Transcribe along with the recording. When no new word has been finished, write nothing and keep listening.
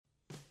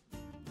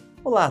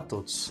Olá a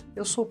todos,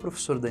 eu sou o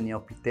professor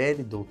Daniel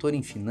Pitelli, doutor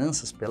em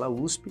Finanças pela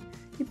USP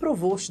e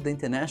Provost da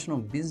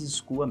International Business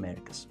School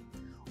Americas.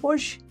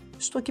 Hoje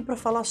estou aqui para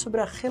falar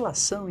sobre a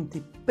relação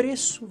entre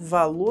preço,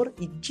 valor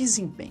e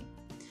desempenho.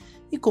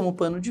 E como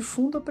pano de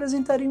fundo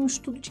apresentarei um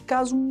estudo de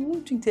caso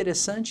muito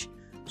interessante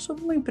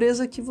sobre uma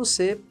empresa que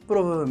você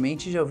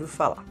provavelmente já ouviu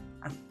falar,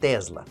 a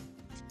Tesla.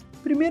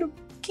 Primeiro,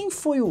 quem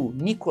foi o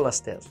Nikola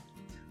Tesla?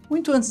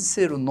 Muito antes de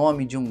ser o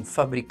nome de um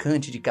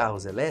fabricante de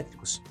carros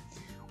elétricos,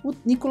 o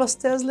Nikola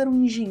Tesla era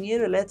um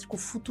engenheiro elétrico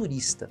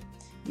futurista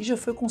e já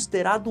foi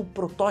considerado o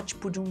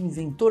protótipo de um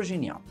inventor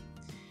genial.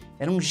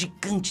 Era um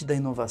gigante da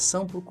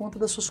inovação por conta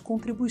das suas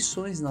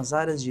contribuições nas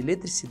áreas de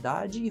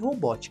eletricidade e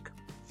robótica.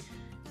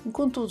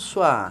 Enquanto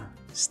sua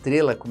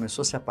estrela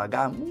começou a se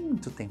apagar há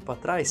muito tempo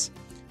atrás,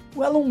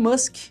 o Elon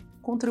Musk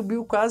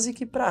contribuiu quase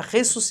que para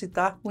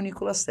ressuscitar o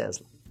Nikola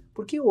Tesla,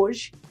 porque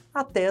hoje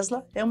a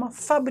Tesla é uma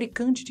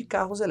fabricante de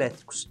carros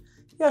elétricos.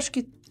 E acho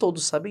que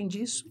todos sabem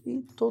disso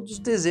e todos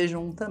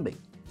desejam um também.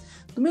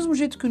 Do mesmo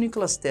jeito que o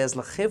Nikola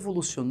Tesla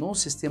revolucionou o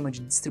sistema de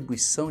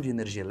distribuição de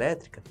energia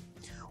elétrica,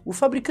 o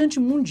fabricante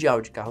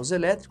mundial de carros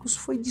elétricos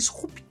foi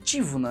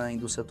disruptivo na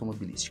indústria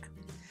automobilística,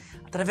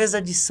 através da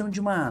adição de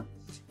uma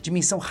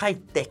dimensão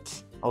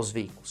high-tech aos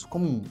veículos,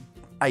 como um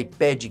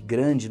iPad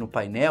grande no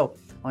painel,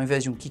 ao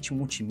invés de um kit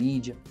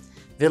multimídia,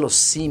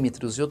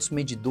 velocímetros e outros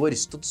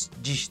medidores, todos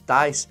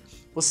digitais,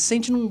 você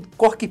sente num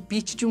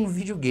cockpit de um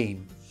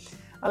videogame.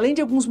 Além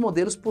de alguns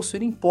modelos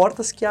possuírem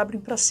portas que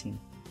abrem para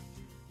cima.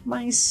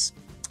 Mas,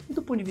 e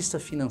do ponto de vista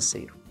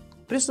financeiro?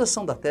 O preço da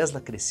ação da Tesla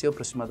cresceu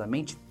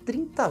aproximadamente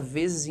 30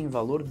 vezes em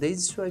valor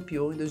desde seu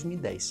IPO em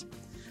 2010.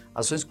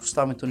 As ações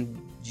custavam em torno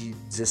de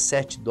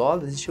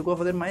 $17 e chegou a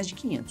valer mais de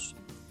 500.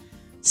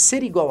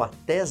 Ser igual à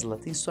Tesla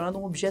tem se tornado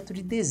um objeto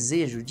de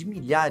desejo de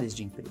milhares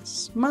de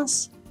empresas,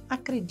 mas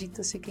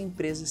acredita-se que a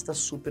empresa está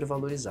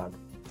supervalorizada,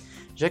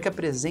 já que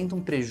apresenta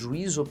um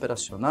prejuízo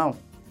operacional.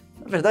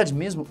 Na verdade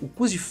mesmo, o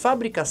custo de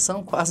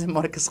fabricação quase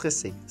maior que as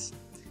receitas.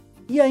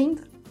 E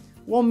ainda,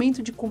 o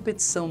aumento de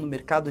competição no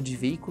mercado de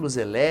veículos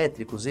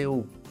elétricos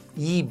ou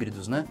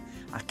híbridos,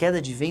 a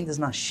queda de vendas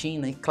na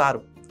China e,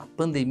 claro, a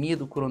pandemia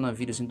do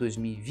coronavírus em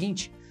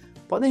 2020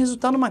 podem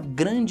resultar numa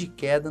grande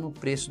queda no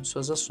preço de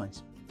suas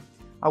ações.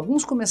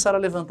 Alguns começaram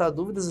a levantar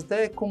dúvidas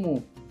até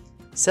como,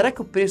 será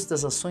que o preço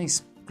das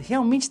ações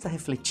realmente está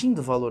refletindo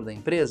o valor da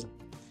empresa?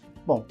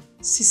 Bom,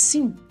 se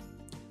sim,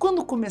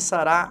 quando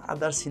começará a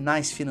dar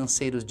sinais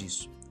financeiros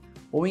disso?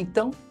 Ou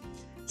então,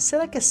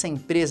 será que essa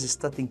empresa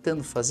está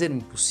tentando fazer o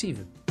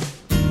impossível?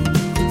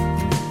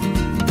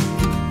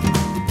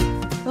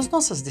 Nas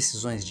nossas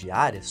decisões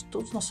diárias,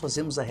 todos nós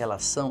fazemos a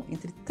relação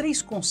entre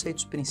três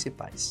conceitos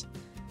principais: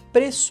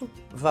 preço,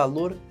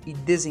 valor e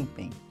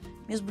desempenho,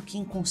 mesmo que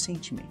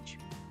inconscientemente.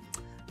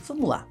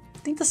 Vamos lá,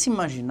 tenta se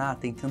imaginar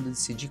tentando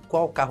decidir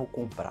qual carro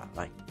comprar,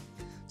 vai.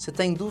 Você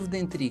está em dúvida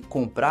entre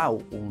comprar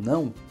ou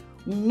não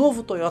um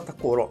novo Toyota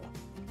Corolla,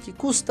 que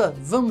custa,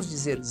 vamos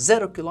dizer,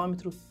 0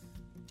 km,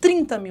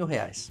 R$30 mil.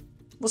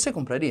 Você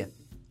compraria?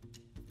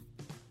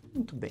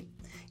 Muito bem.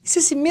 E se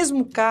esse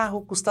mesmo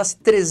carro custasse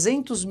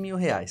R$300 mil,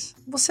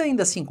 você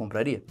ainda assim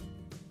compraria?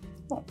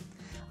 Bom,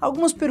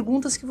 algumas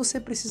perguntas que você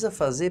precisa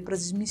fazer para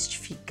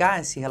desmistificar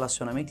esse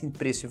relacionamento entre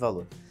preço e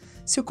valor.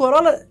 Se o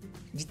Corolla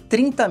de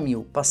 30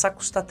 mil passar a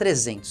custar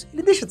 300,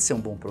 ele deixa de ser um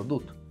bom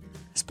produto?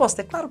 A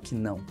resposta é claro que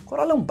não. O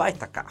Corolla é um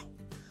baita carro.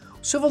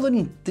 O seu valor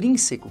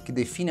intrínseco, que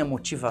define a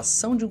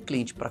motivação de um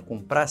cliente para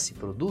comprar esse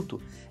produto,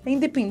 é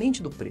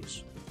independente do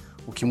preço.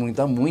 O que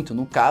muda muito,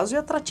 no caso, é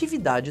a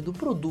atratividade do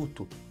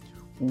produto,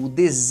 o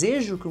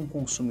desejo que um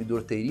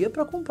consumidor teria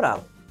para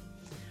comprá-lo.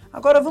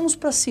 Agora vamos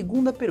para a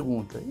segunda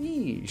pergunta,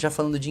 e já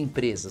falando de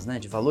empresas,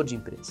 de valor de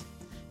empresa.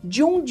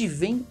 De onde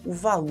vem o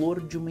valor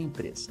de uma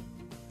empresa?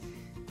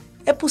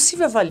 É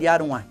possível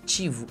avaliar um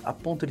ativo a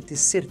ponto de ter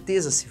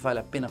certeza se vale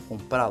a pena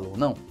comprá-lo ou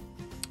não?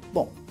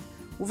 Bom,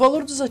 o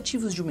valor dos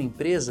ativos de uma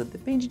empresa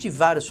depende de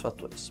vários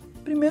fatores.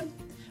 Primeiro,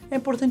 é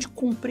importante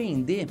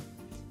compreender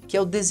que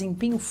é o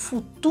desempenho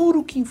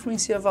futuro que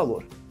influencia o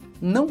valor,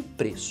 não o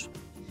preço.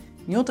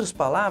 Em outras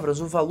palavras,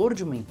 o valor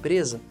de uma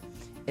empresa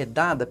é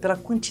dada pela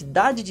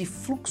quantidade de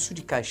fluxo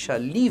de caixa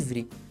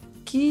livre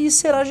que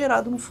será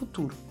gerado no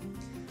futuro.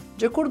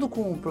 De acordo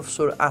com o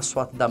professor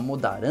Aswath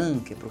Damodaran,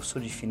 que é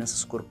professor de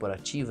Finanças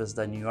Corporativas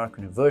da New York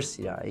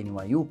University, a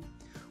NYU,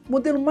 o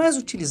modelo mais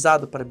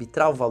utilizado para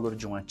arbitrar o valor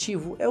de um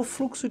ativo é o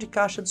fluxo de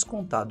caixa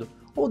descontado,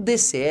 ou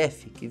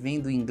DCF, que vem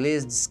do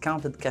inglês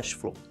Discounted Cash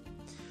Flow.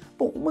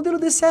 Bom, o modelo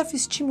DCF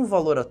estima o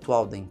valor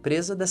atual da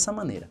empresa dessa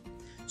maneira.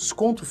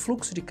 Desconto o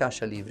fluxo de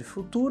caixa livre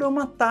futuro é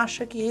uma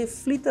taxa que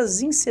reflita as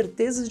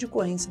incertezas de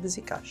ocorrência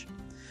desse caixa.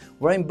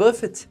 Warren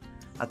Buffett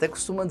até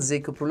costuma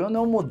dizer que o problema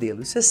não é o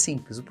modelo, isso é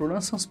simples, o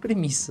problema são as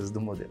premissas do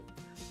modelo.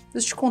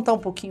 Deixa eu te contar um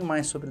pouquinho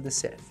mais sobre o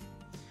DCF.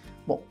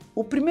 Bom,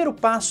 o primeiro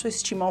passo é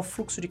estimar o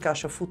fluxo de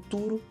caixa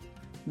futuro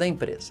da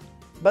empresa.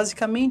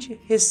 Basicamente,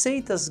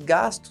 receitas,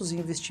 gastos,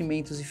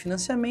 investimentos e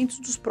financiamentos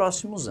dos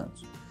próximos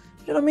anos.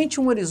 Geralmente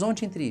um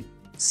horizonte entre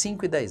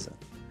 5 e 10 anos.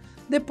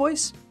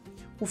 Depois,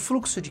 o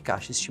fluxo de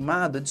caixa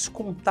estimado é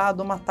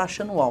descontado a uma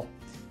taxa anual,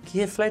 que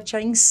reflete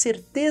a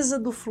incerteza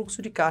do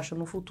fluxo de caixa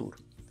no futuro.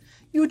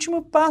 E o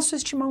último passo é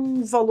estimar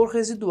um valor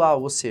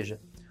residual, ou seja,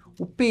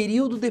 o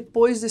período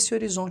depois desse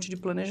horizonte de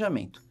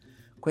planejamento,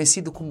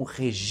 conhecido como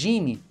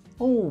regime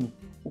ou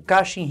o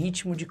caixa em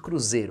ritmo de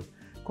cruzeiro,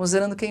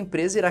 considerando que a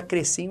empresa irá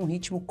crescer em um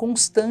ritmo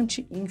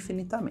constante e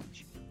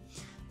infinitamente.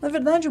 Na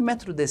verdade, o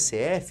método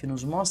DCF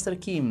nos mostra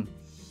que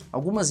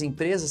algumas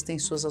empresas têm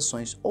suas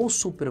ações ou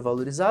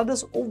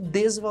supervalorizadas ou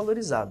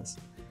desvalorizadas.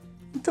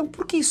 Então,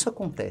 por que isso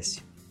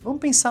acontece? Vamos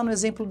pensar no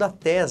exemplo da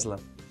Tesla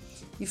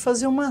e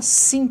fazer uma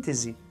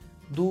síntese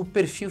do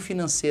perfil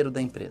financeiro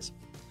da empresa.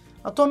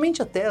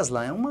 Atualmente a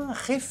Tesla é uma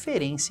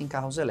referência em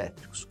carros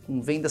elétricos,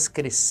 com vendas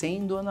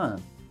crescendo ano a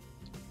ano.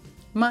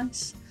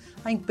 Mas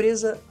a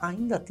empresa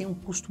ainda tem um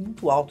custo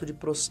muito alto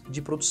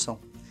de produção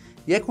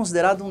e é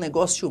considerado um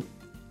negócio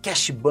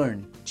cash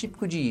burn,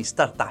 típico de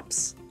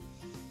startups.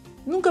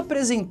 Nunca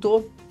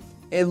apresentou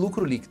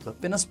lucro líquido,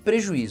 apenas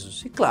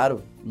prejuízos e,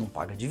 claro, não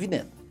paga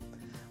dividendo.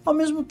 Ao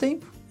mesmo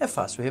tempo, é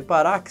fácil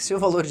reparar que seu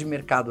valor de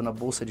mercado na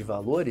Bolsa de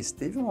Valores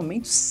teve um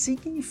aumento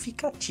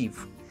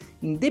significativo,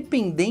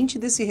 independente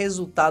desse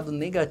resultado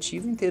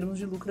negativo em termos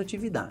de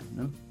lucratividade,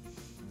 né?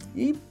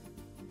 E,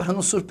 para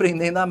nos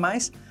surpreender ainda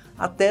mais,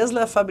 a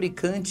Tesla é a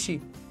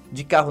fabricante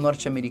de carro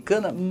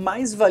norte-americana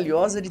mais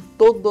valiosa de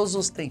todos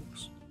os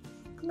tempos.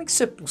 Como é que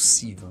isso é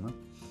possível, né?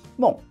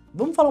 Bom,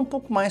 vamos falar um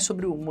pouco mais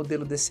sobre o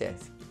modelo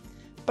DCF.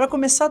 Para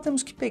começar,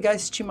 temos que pegar a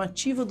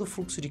estimativa do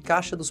fluxo de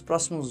caixa dos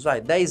próximos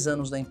 10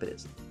 anos da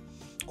empresa.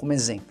 Como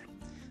exemplo,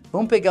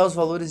 vamos pegar os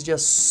valores de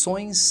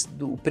ações,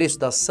 o preço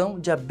da ação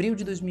de abril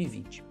de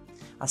 2020,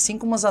 assim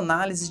como as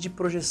análises de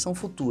projeção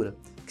futura,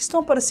 que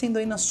estão aparecendo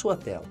aí na sua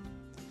tela.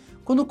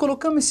 Quando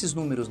colocamos esses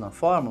números na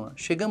fórmula,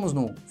 chegamos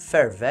no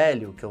Fair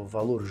Value, que é o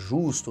valor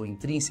justo ou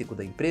intrínseco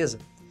da empresa,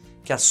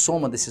 que é a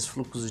soma desses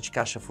fluxos de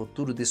caixa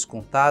futuro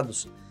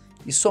descontados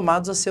e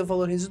somados a seu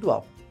valor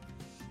residual.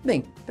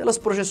 Bem, pelas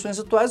projeções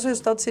atuais, o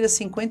resultado seria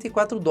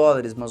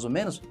 $54, mais ou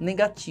menos,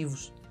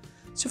 negativos.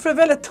 Se o Fair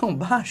Value é tão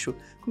baixo,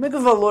 como é que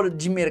o valor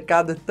de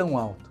mercado é tão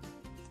alto?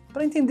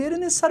 Para entender, é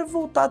necessário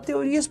voltar à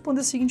teoria e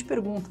responder a seguinte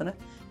pergunta, né?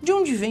 De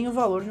onde vem o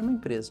valor de uma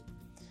empresa?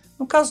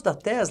 No caso da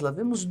Tesla,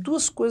 vemos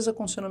duas coisas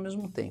acontecendo ao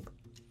mesmo tempo.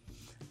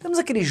 Temos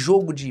aquele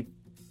jogo de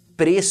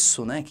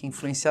preço, né, que é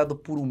influenciado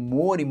por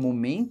humor e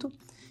momento,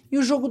 e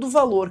o jogo do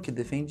valor, que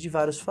depende de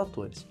vários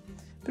fatores.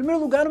 Em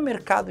primeiro lugar, o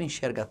mercado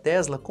enxerga a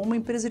Tesla como uma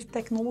empresa de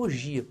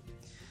tecnologia,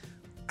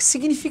 o que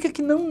significa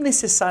que não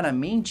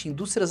necessariamente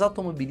indústrias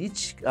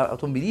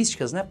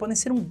automobilísticas, né, podem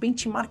ser um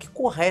benchmark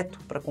correto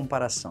para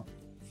comparação.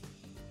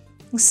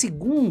 Em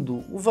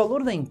segundo, o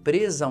valor da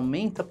empresa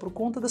aumenta por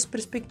conta das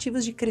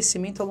perspectivas de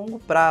crescimento a longo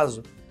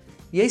prazo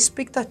e a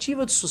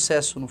expectativa de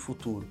sucesso no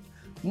futuro,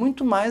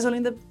 muito mais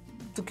além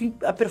do que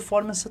a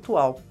performance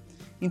atual.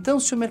 Então,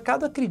 se o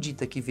mercado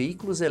acredita que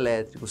veículos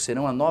elétricos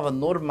serão a nova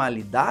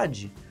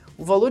normalidade,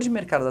 o valor de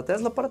mercado da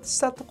Tesla pode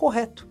estar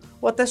correto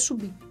ou até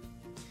subir.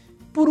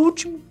 Por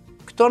último,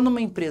 o que torna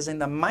uma empresa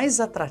ainda mais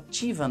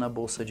atrativa na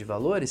Bolsa de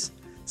Valores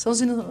são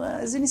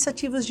as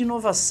iniciativas de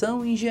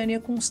inovação e engenharia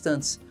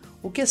constantes,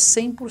 o que é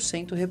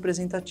 100%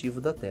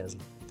 representativo da Tesla.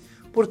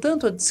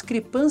 Portanto, a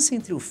discrepância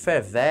entre o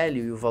Fair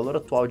Value e o valor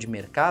atual de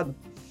mercado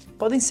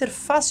podem ser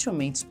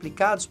facilmente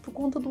explicados por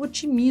conta do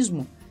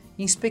otimismo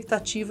e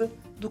expectativa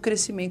do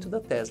crescimento da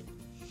Tesla.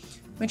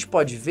 A gente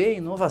pode ver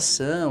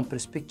inovação,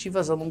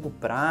 perspectivas a longo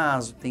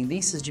prazo,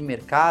 tendências de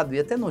mercado e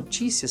até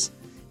notícias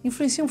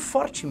influenciam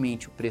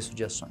fortemente o preço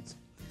de ações.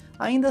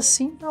 Ainda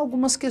assim, há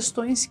algumas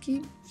questões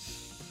que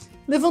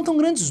levantam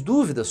grandes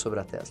dúvidas sobre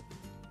a Tesla.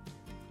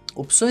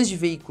 Opções de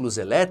veículos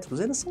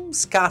elétricos ainda são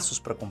escassos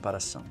para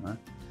comparação, né?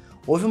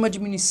 Houve uma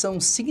diminuição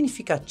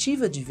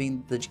significativa de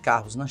venda de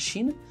carros na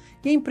China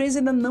e a empresa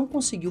ainda não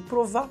conseguiu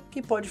provar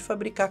que pode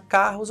fabricar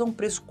carros a um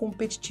preço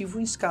competitivo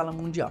em escala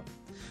mundial.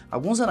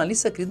 Alguns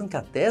analistas acreditam que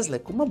a Tesla é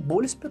como uma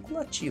bolha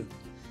especulativa,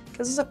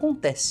 que às vezes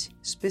acontece,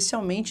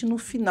 especialmente no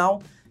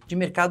final de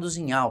mercados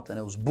em alta,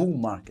 né, os bull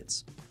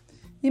markets.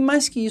 E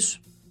mais que isso,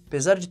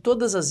 apesar de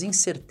todas as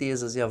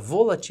incertezas e a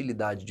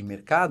volatilidade de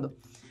mercado,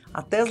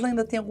 a Tesla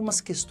ainda tem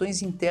algumas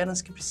questões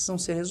internas que precisam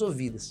ser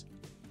resolvidas.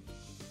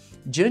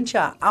 Diante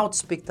a alta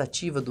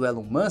expectativa do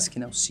Elon Musk,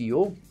 né, o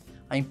CEO,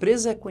 a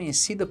empresa é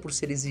conhecida por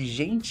ser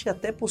exigente e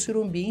até possuir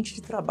um ambiente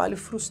de trabalho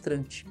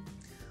frustrante.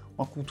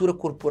 Uma cultura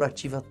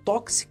corporativa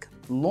tóxica,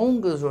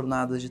 longas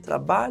jornadas de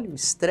trabalho,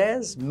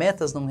 estresse,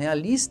 metas não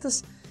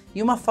realistas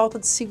e uma falta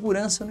de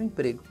segurança no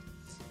emprego,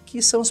 que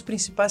são as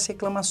principais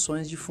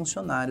reclamações de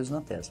funcionários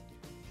na Tesla.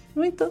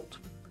 No entanto,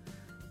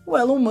 o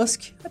Elon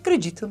Musk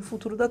acredita no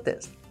futuro da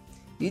Tesla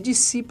e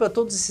dissipa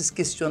todos esses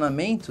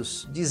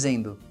questionamentos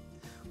dizendo: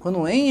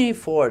 quando Henry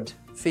Ford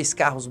fez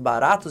carros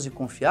baratos e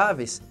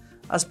confiáveis,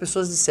 as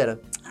pessoas disseram: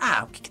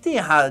 o que tem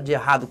de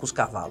errado com os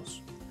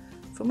cavalos?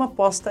 Foi uma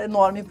aposta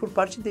enorme por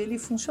parte dele e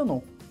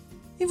funcionou.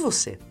 E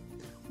você?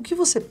 O que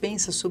você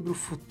pensa sobre o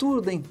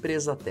futuro da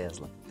empresa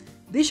Tesla?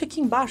 Deixe aqui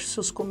embaixo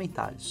seus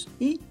comentários.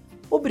 E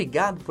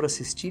obrigado por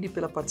assistir e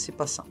pela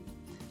participação.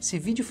 Esse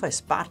vídeo faz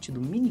parte do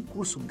mini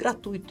curso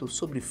gratuito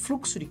sobre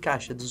fluxo de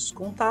caixa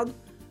descontado,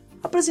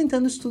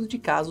 apresentando estudo de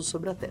caso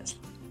sobre a Tesla.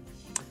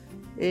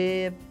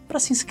 Para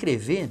se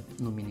inscrever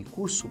no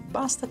minicurso,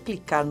 basta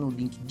clicar no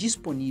link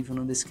disponível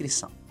na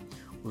descrição.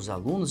 Os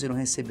alunos irão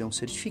receber um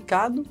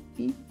certificado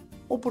e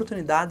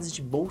oportunidades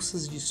de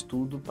bolsas de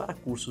estudo para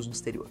cursos no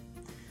exterior.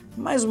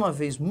 Mais uma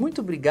vez,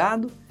 muito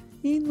obrigado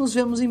e nos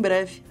vemos em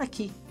breve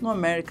aqui no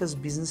America's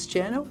Business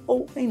Channel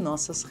ou em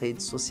nossas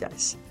redes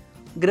sociais.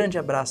 Um grande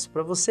abraço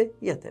para você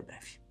e até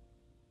breve.